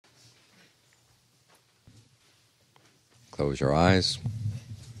Close your eyes.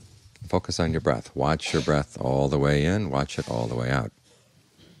 Focus on your breath. Watch your breath all the way in. Watch it all the way out.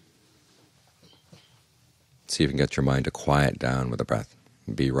 See if you can get your mind to quiet down with the breath.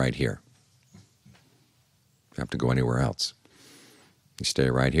 Be right here. You don't have to go anywhere else. You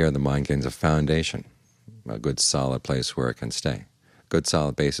stay right here, the mind gains a foundation, a good solid place where it can stay, a good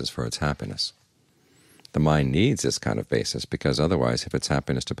solid basis for its happiness. The mind needs this kind of basis because otherwise, if its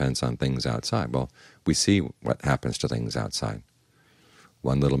happiness depends on things outside, well, we see what happens to things outside.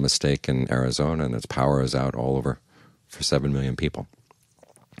 One little mistake in Arizona and its power is out all over for 7 million people.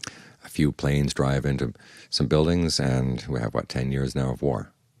 A few planes drive into some buildings and we have, 10 years now of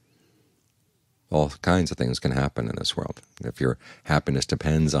war. All kinds of things can happen in this world. If your happiness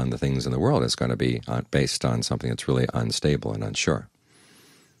depends on the things in the world, it's going to be based on something that's really unstable and unsure.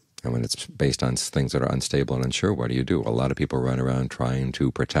 And when it's based on things that are unstable and unsure, what do? A lot of people run around trying to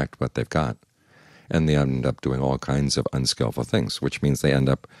protect what they've got, and they end up doing all kinds of unskillful things, which means they end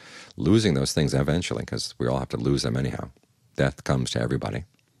up losing those things eventually, because we all have to lose them anyhow. Death comes to everybody.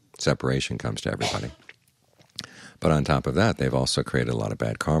 Separation comes to everybody. But on top of that, they've also created a lot of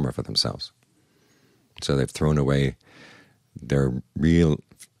bad karma for themselves. So they've thrown away their real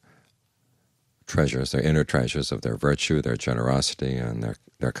treasures, their inner treasures of their virtue, their generosity, and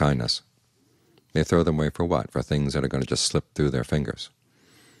their kindness. They throw them away for what? For things that are going to just slip through their fingers.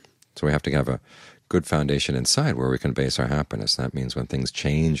 So we have to have a good foundation inside where we can base our happiness. That means when things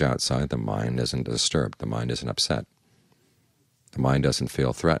change outside, the mind isn't disturbed, the mind isn't upset. The mind doesn't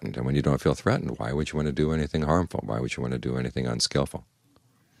feel threatened. And when you don't feel threatened, why would you want to do anything harmful? Why would you want to do anything unskillful?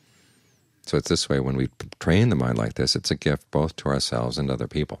 So it's this way, when we train the mind like this, it's a gift both to ourselves and other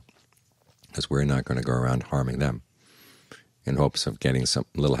people, because we're not going to go around harming them in hopes of getting some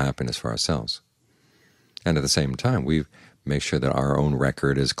little happiness for ourselves. And at the same time, we make sure that our own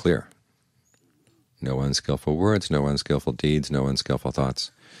record is clear. No unskillful words, no unskillful deeds, no unskillful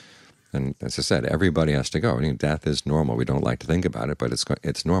thoughts. And as I said, everybody has to go. I mean, death is normal. We don't like to think about it, but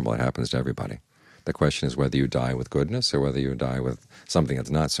it's normal. It happens to everybody. The question is whether you die with goodness or whether you die with something that's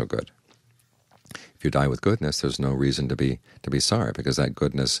not so good. If you die with goodness, there's no reason to be sorry, because that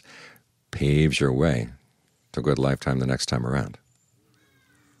goodness paves your way to a good lifetime the next time around.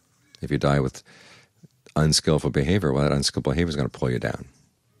 If you die with unskillful behavior, well, that unskillful behavior is going to pull you down.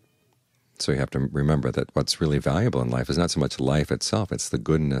 So you have to remember that what's really valuable in life is not so much life itself, it's the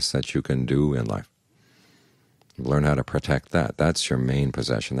goodness that you can do in life. Learn how to protect that. That's your main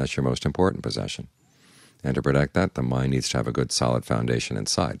possession. That's your most important possession. And to protect that, the mind needs to have a good solid foundation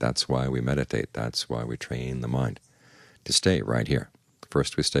inside. That's why we meditate. That's why we train the mind to stay right here.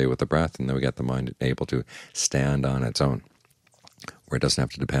 First we stay with the breath, and then we get the mind able to stand on its own, where it doesn't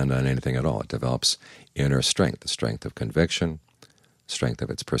have to depend on anything at all. It develops inner strength, the strength of conviction, strength of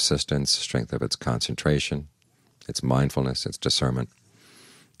its persistence, strength of its concentration, its mindfulness, its discernment.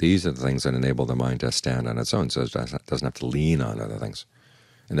 These are the things that enable the mind to stand on its own, so it doesn't have to lean on other things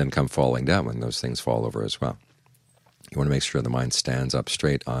and then come falling down when those things fall over as well. You want to make sure the mind stands up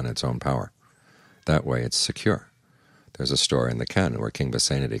straight on its own power. That way it's secure. There's a story in the canon where King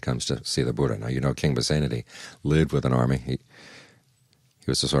Vasenati comes to see the Buddha. Now, you know, King Vasenati lived with an army. He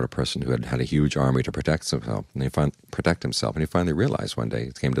was the sort of person who had a huge army to protect himself, and he finally realized one day,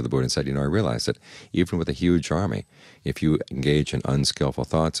 he came to the Buddha and said, I realize that even with a huge army, if you engage in unskillful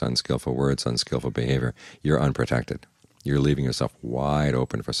thoughts, unskillful words, unskillful behavior, you're unprotected. You're leaving yourself wide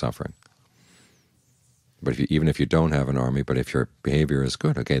open for suffering. But even if you don't have an army, but if your behavior is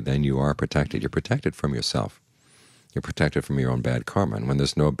good, okay, then you are protected. You're protected from yourself. You're protected from your own bad karma. And when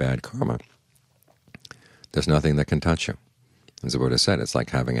there's no bad karma, there's nothing that can touch you. As the Buddha said, it's like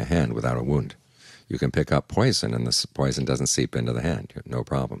having a hand without a wound. You can pick up poison, and the poison doesn't seep into the hand, no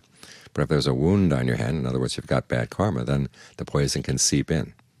problem. But if there's a wound on your hand, in other words, you've got bad karma, then the poison can seep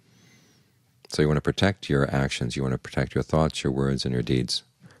in. So you want to protect your actions. You want to protect your thoughts, your words, and your deeds.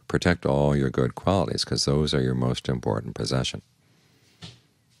 Protect all your good qualities, because those are your most important possession.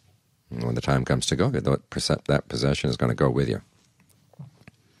 And when the time comes to go, that possession is going to go with you.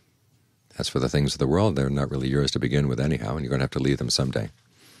 As for the things of the world, they're not really yours to begin with anyhow, and you're going to have to leave them someday.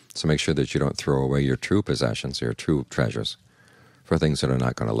 So make sure that you don't throw away your true possessions, your true treasures, for things that are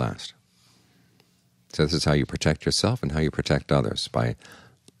not going to last. So this is how you protect yourself and how you protect others, by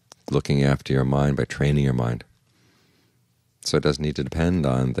looking after your mind, by training your mind. So it doesn't need to depend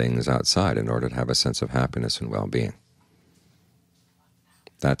on things outside in order to have a sense of happiness and well-being.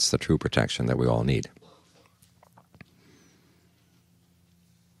 That's the true protection that we all need.